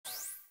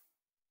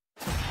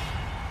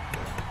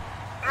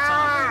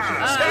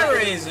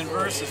SkyRasen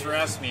versus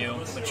Raftsmew,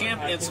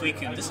 Machamp and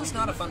Suicune. This is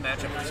not a fun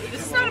matchup for Suicune.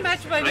 This is not a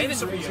matchup I've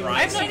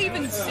not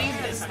even seen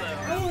this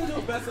though.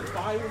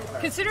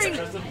 Considering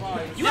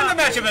you have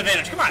a matchup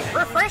advantage. Come on.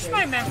 Refresh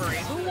my memory.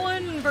 Who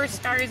won versus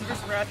SkyRasen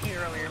versus Raftsmew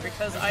earlier?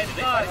 Because I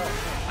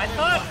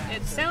thought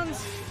it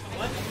sounds.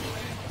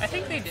 I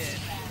think they did.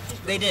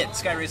 They did.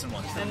 SkyRasen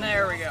won. And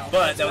there we go.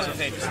 But that was a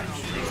fake.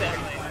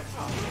 Exactly.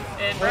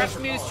 And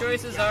Raftsmew's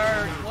choices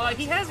are, well,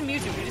 he has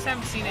Mewtwo, we just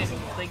haven't seen it in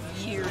like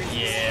years.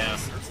 Yeah.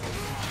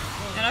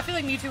 And I feel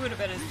like Mewtwo would have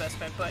been his best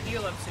bet, but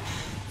he'll have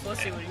Suicune. So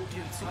let's see what he can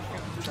do with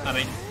Suicune. I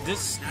mean,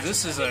 this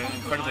is an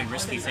incredibly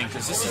risky thing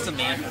because this is the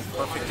man who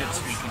perfected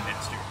Suicune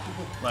Master.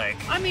 Like,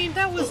 I mean,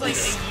 that was like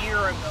a year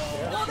ago.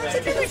 Well, that's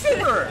a big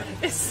sure.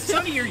 It's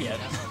not a year yet.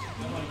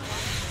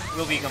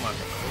 Will become on.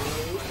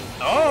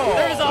 Oh,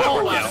 there's a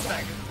whole lot of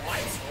things.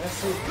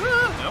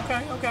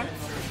 Okay, okay.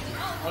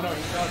 Oh no,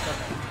 he's not okay.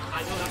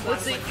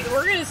 Let's see.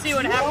 We're gonna see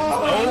what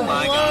happens when you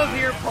love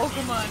your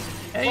Pokemon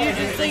and you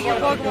just think your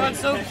Pokemon's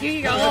so cute.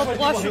 You got a little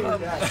plush of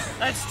them.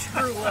 That's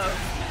true love.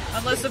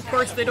 Unless, of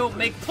course, they don't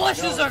make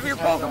plushes of your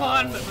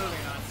Pokemon. But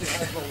moving on.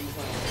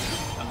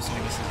 I'm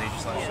assuming this is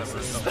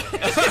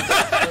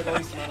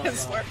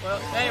age/7.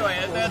 Well, anyway,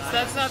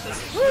 that's not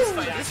this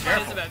fight. This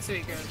fight is about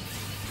Suicune.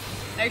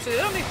 Actually,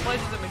 they don't make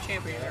pledges of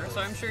Machamp either,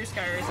 so I'm sure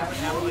SkyRasen would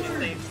have one if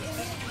they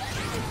existed.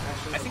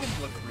 I think it'd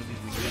look really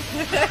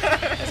weird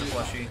as a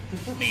plushie.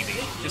 Maybe.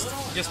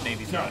 Just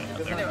maybe throw it out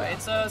there. Anyway,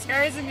 it's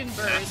SkyRasen can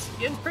burst.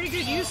 Getting pretty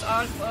good use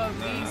off of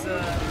these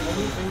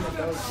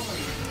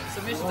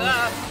submissions.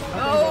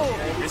 Oh!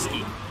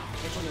 Risky.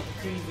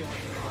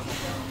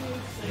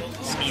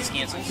 Sneeze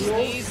cancels.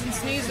 Sneeze and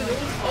sneezing.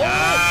 Oh!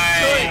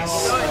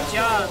 Nice! Good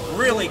job.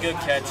 Really good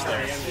catch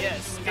there.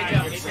 Yes, good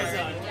job.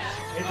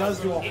 It does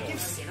do all. It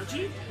gives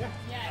synergy?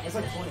 Yeah. It's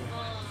like 20. I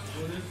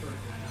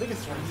think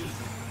it's 20.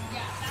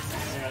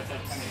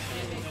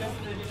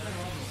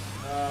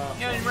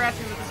 And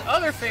Raftsmew with his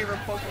other favorite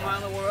Pokemon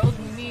in the world,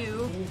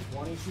 Mew,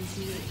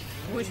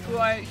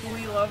 who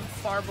we loved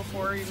far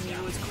before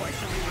Mew was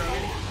questionably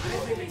broken.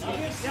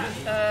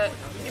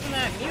 Given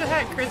that Mew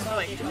had crits for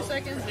like 2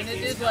 seconds, and it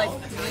did like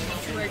maybe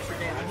 2 extra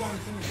damage.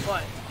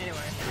 But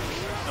anyway.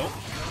 Nope.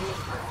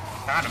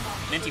 Got him.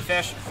 Minty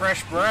fresh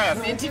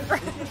breath. Minty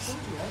fresh.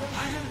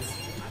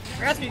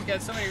 Raftsmew's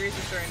got so many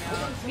reasons right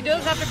now. He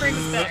does have to break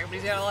his back, but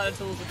he's got a lot of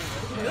tools to do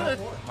it. Good.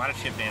 A lot of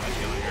chip damage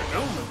going here.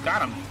 Oh,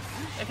 got him.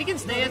 If he can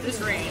stay at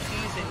this range,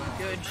 he's in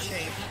good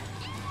shape.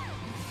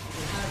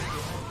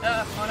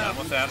 Oh no.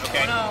 What's that?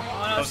 Okay. Oh no.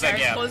 Close that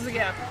gap. Close the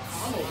gap.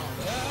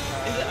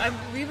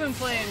 We've been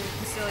playing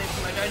Brazilian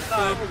too much. I just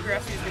thought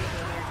Raftsmew was going to go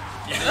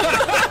there.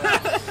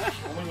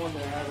 Only one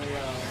that had a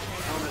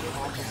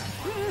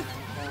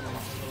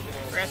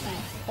Raftsmew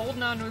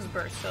holding on to his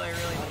burst till I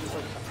really like.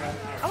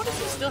 How does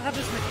he still have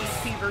this much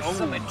HP versus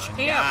a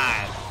Machamp?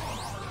 God.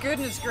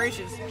 Goodness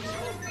gracious.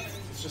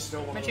 It's just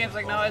still one. Machamp's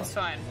like, no, it's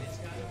fine.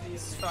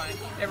 It's fine.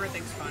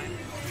 Everything's fine.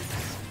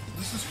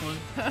 This is fun.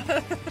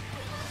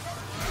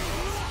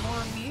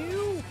 More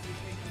Mew.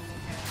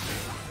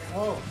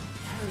 Oh.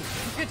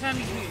 It's a good time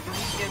to use Mew.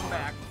 He's getting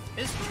back.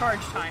 His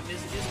charge time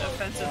is just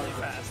offensively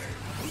fast.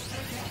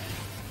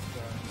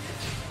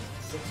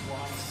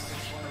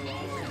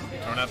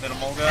 Throwing out that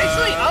Emolga.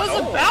 Actually, I was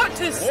about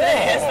to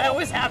say, as that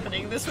was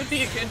happening, this would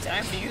be a good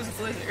time to use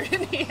Blizzard,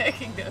 and he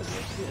hecking does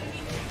it.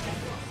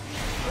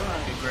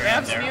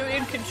 Raftsmew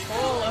in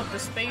control of the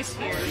space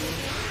here.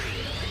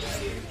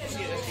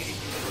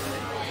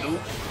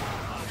 Nope.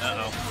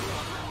 Uh-oh.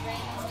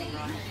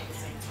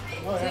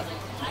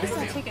 He's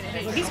not taking a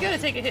hit. He's going to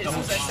take a hit as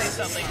soon as I say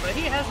something, but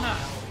he has not.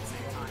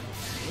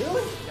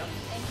 Really?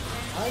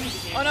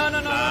 Oh,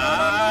 no.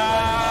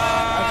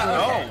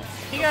 Oh.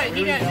 He got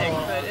hit,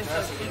 but it's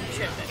a big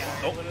chip.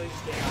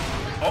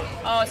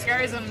 Oh,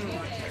 SkyRasen,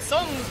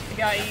 some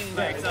got eaten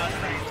by exhaust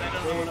frames. I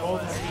don't know what it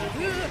was.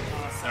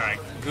 Alright,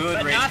 good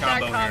but range not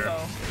combo, that combo.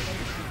 here.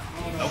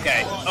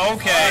 Okay,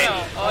 okay.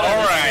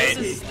 Alright.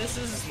 This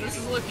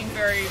is looking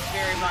very,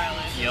 very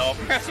violent. Yup.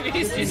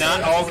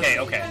 Not okay,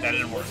 that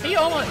didn't work. He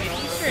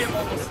straight up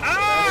almost.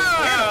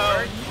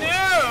 Oh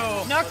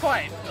no! Not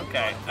quite.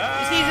 Okay.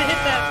 Just needs to hit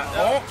that.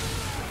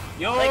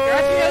 Yo! Like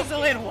Raftsmew has to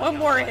land one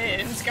more hit,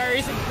 and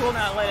SkyRasen will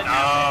not let it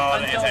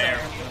happen until there.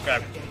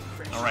 Okay.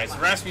 Alright, so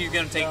Raftsmew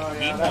gonna take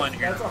game 1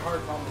 here. That's a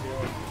hard problem to deal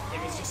with.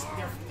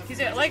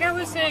 Like I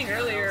was saying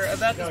earlier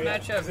about this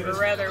matchup, or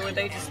rather with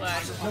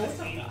Aegis-Slash,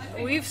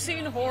 we've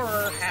seen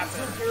horror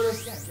happen.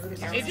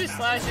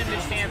 Aegis-Slash and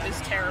Machamp is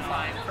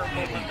terrifying for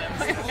both of them.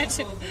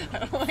 I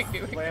don't like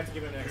doing it.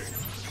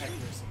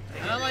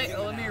 I don't like,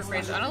 let me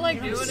rephrase it. I don't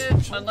like doing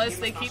it unless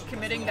they keep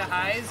committing to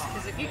highs,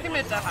 because if you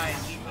commit to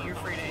highs, you're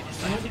free to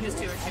Aegis-Slash. You just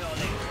do it all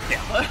day.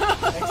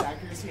 Yeah.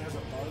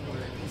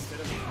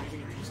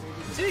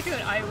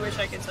 Suicune, I wish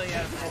I could tell you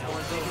how to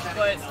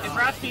play it, but if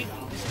Raftsmew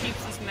just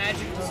keeps this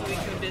magical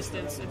Suicune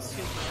distance, it's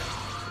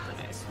super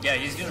nice. Yeah,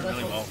 he's doing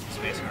really well with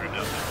spacing right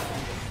now.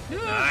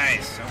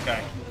 Nice,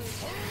 okay.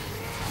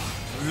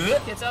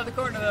 Gets out of the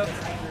corner though.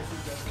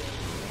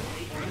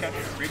 Okay,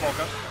 re-bulk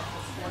up.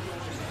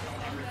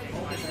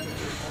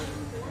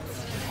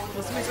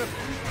 Let's mix up.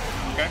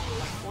 Okay.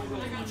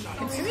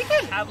 Can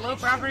Suicune have low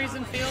properties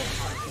in field?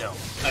 No.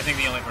 I think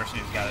the only person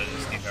who's got it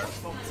is Gengar.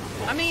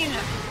 I mean,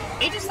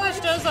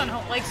 Aegislash does on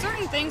home. Like,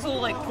 certain things will,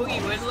 like, put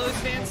you in low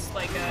stance.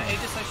 Like,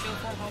 Aegislash shield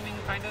form homing,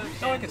 kind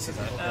of. Oh, I can see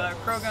that.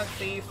 Krogan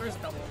Thief, there's a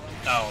couple of them.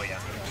 Oh, yeah.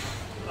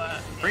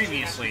 But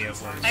previously it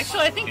was...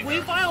 Actually, I think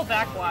Weavile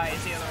back Y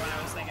is the other one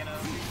I was thinking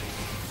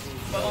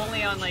of. But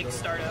only on, like,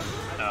 startup.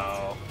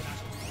 Oh.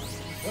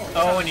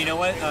 Oh, and you know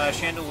what?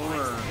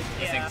 Chandelure,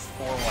 I think,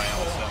 for a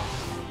while, so...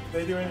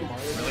 They do any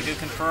Mario? Really good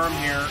confirm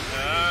here.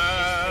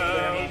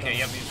 Okay,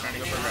 yep, he's trying to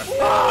go for a grab.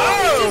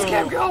 Oh! He just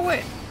kept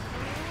going!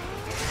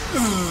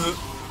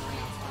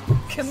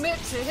 Commit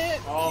to hit!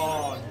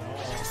 Oh, no.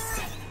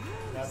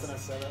 That's an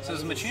S7. So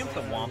is Machamp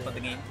the Womp of the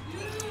game?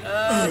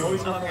 I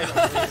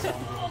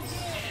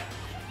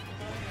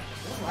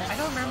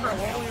don't remember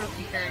what we were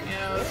comparing.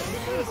 Yeah,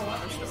 it was a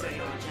lot of story.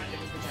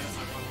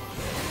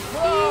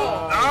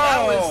 Whoa!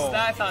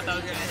 I thought that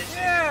was gonna hit you.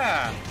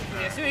 Yeah!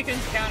 Yeah,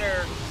 Suicune's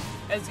counter,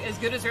 as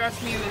good as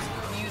Raftsmew is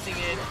using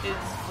it, is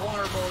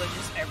vulnerable to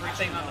just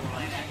everything on the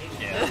planet.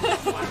 Yeah.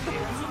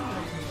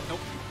 Nope.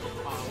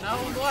 No,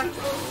 blocked.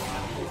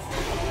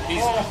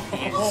 He's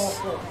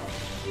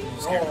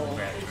scared of the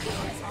grab.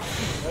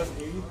 That's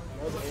 80.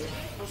 That was 80.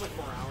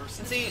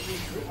 And see,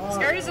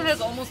 SkyRasen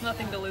has almost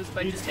nothing to lose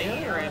by just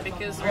taking her in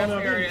because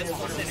Raftsmew already has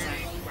full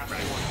synergy.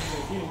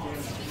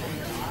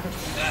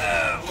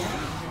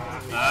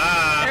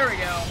 There we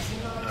go.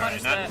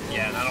 Punish that.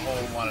 Yeah, not a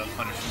whole lot of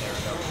punishment there.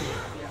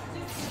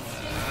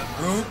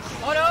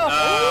 Oh no!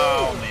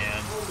 Oh,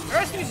 man.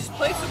 Raftsmew just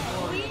plays so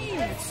clean.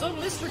 It's so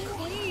Mr.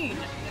 Clean.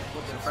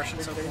 So fresh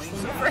and so clean.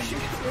 So fresh.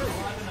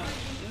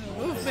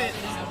 Movement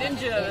is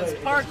ninja. That's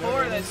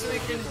parkour that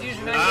Suicune's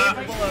usually not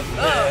capable of.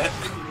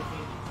 Oh.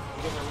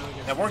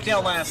 That worked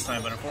out last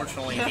time, but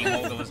unfortunately the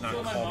Emolga was not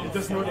called. It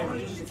does no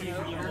damage.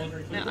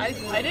 Now, I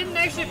didn't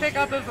actually pick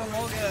up if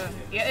Emolga...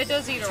 Yeah, it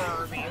does eat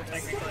Aurora Beam,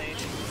 technically.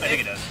 I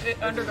think it does.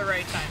 Under the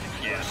right timing.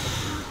 Yeah.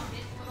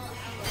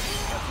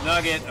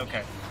 Nugget,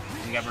 okay.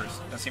 You got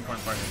burst. That's the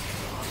important part of it.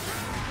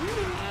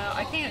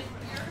 I can't...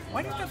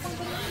 Why did that one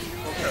go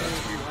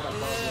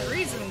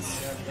Reasons.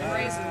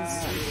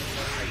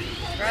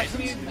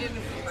 Raftsmew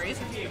didn't...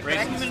 Raisins?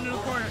 Back him into the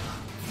corner.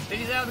 But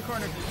he's out of the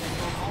corner.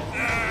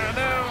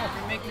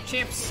 No! Make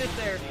Machamp sit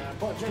there.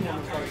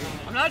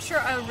 I'm not sure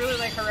I really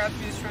like how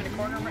Raftsmew's trying to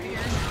corner him right here.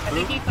 I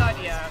think he thought,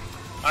 yeah.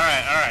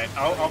 Alright.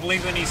 I'll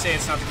believe when you say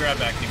it's not the grab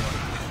back anymore.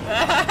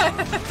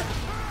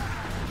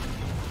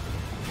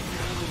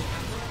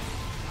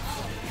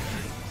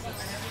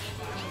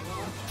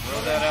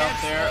 Throw that out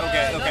there.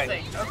 Okay.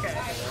 Nothing. Okay.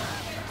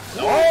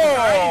 Oh!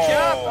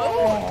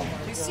 Oh!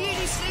 You see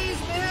ADCs,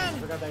 man!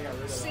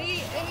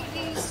 See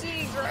ADC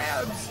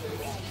grabs!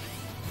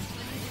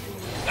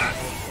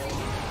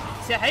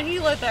 See, had he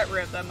let that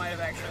rip, that might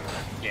have actually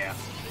worked. Yeah.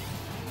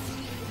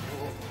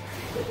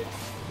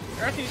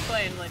 Raftsmew's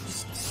playing like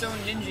just so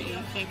ninja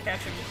you can't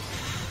catch him.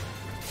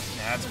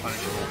 That's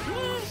punishable.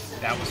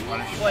 That was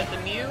punishable. What, the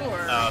Mew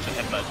or? The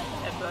headbutt.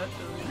 Headbutt.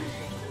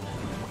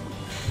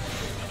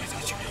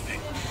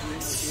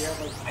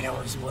 I know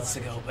it was months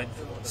ago, but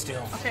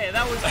still. Okay,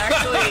 that was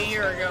actually a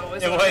year ago.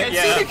 Was it was,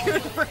 yeah.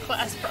 Good for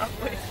class,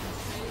 probably.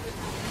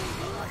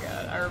 Oh my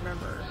god, I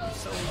remember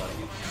so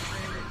funny.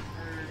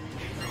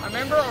 I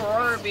remember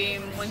Aurora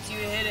Beam, once you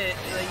hit it,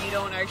 you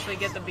don't actually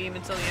get the beam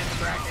until the end of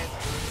the bracket.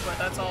 But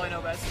that's all I know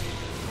about Suicune.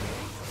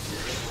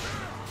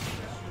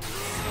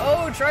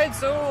 Oh, tried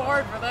so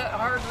hard for that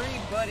hard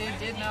read, but it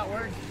did not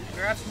work.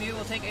 Raftsmew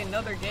will take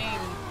another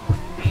game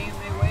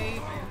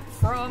away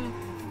from...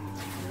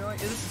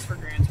 This is for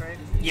Grants, right?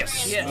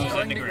 Yes. Yes,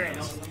 going to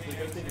Grants.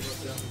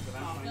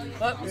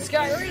 But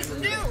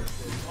SkyRasen do!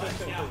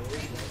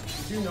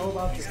 Do you know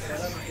about this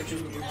setup?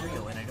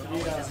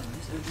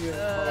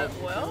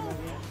 Well,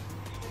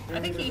 I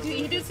think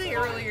he did say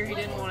earlier he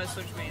didn't want to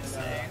switch mains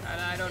today, and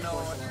I don't know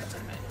what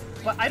that meant.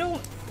 But I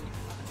don't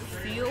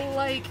feel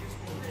like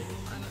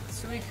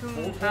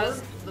Suicune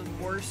has the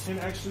worst,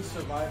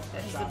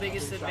 has the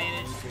biggest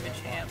advantage to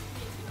Machamp.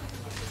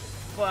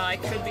 But I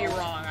could be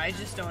wrong, I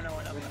just don't know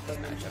enough about this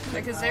matchup.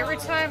 Because every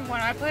time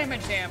when I play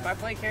Machamp, I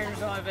play characters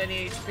who don't have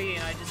any HP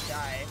and I just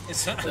die.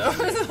 So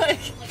it's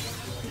like,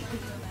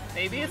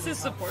 maybe it's his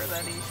support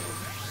that he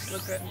should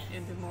look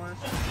into more.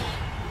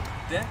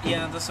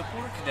 Yeah, the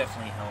support could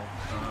definitely help,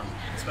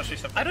 especially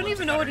stuff. I don't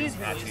even know what he's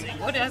been using.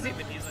 What has he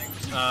been using?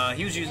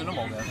 He was using a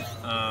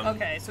Emolga.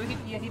 Okay, so he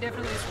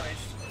definitely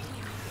switched.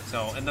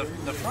 So, and the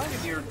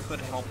Frogadier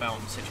could help out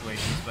in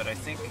situations, but I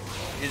think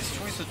his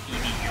choice with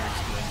Eevee here is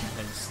good,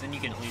 because then you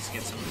can at least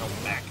get some help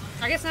back.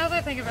 I guess now that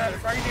I think about it,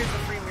 Frogadier's a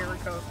free mirror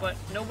coat, but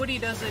nobody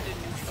does it in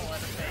neutral, I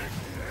don't think.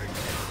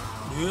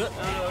 I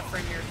don't know what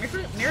frame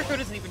mirror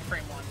coat isn't even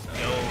frame 1, so...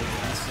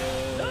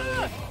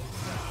 No,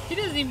 he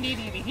doesn't even need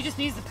Eevee, he just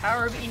needs the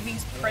power of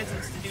Eevee's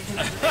presence to do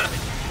tons of damage.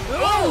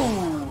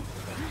 Oh!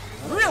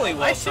 Really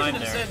well I shouldn't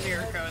timed have there. said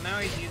mirror coat, now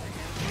he's using it.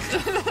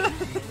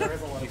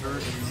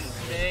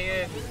 Dang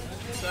it.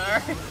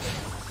 Sorry.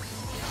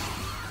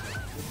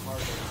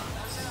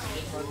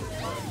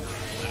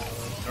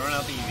 Throwing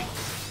out the Eevee.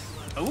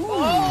 Ooh!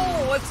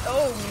 Oh, what's...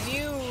 Oh,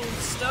 Mew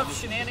stuffed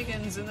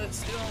shenanigans and it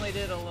still only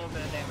did a little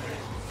bit of damage.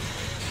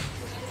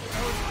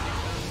 Oh,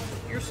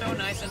 you're so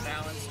nice and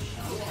balanced.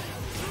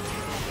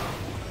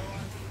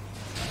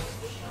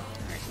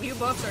 Alright, Mew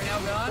buffs are now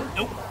gone.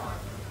 Nope.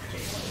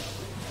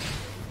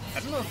 I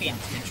don't know if he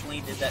intentionally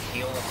did that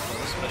heal up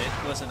close, but it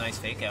was a nice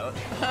fake out.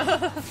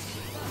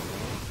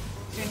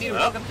 You need to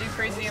walk up to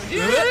crazy damage.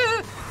 Yeah,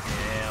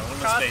 a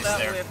little space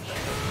there. Whip.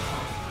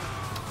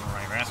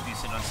 Alright,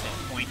 Raftsmew on set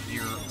point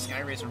here.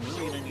 SkyRasen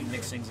really going to need to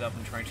mix things up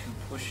and try to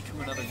push to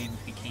another game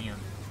if he can.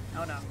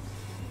 Oh no.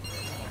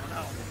 Oh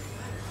no.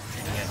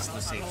 Yes, the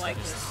safe side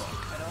is the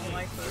fuck. I don't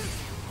like this.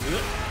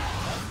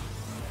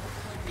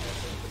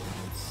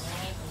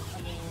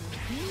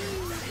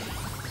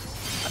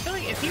 I feel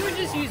like if he would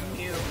just use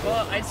Mew,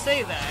 well, I'd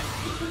say that,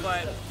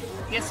 but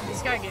yes,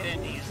 he's gotta get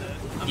in to use it.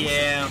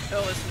 Yeah.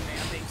 He'll listen to me,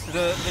 I think so.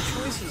 The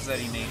choices that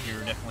he made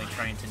here are definitely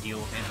trying to deal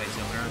with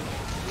anti-zoner.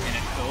 And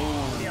it,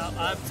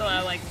 Yeah, so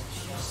I like,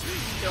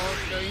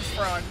 don't use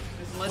Frog,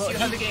 unless you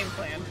have a game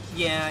plan.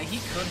 Yeah, he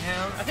could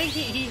have. I think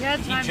he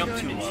had time to go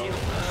into low. shield.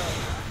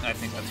 I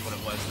think that's what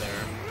it was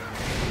there.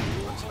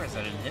 I'm surprised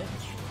that didn't hit.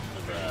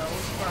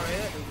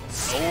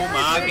 Oh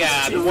my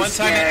god, the one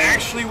time it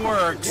actually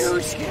works.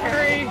 Too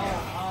scary.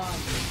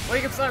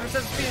 Wake up, Slimer,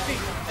 says PSP.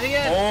 And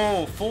again.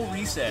 Oh, full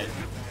reset.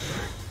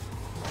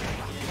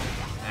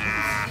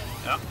 Ah,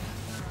 oh.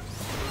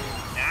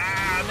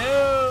 Ah,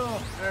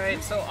 no.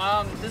 Alright, so,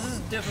 this is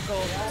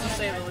difficult, to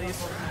say the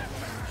least.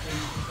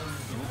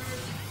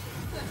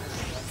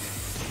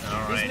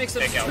 Alright, These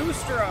mix-ups too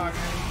strong.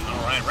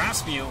 Alright,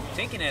 Raftsmew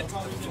taking it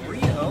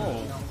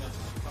 3-0.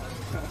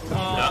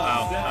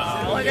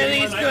 Uh-oh. Look at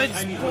these good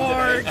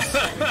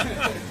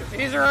sports.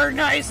 These are our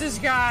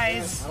nicest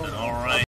guys. Alright.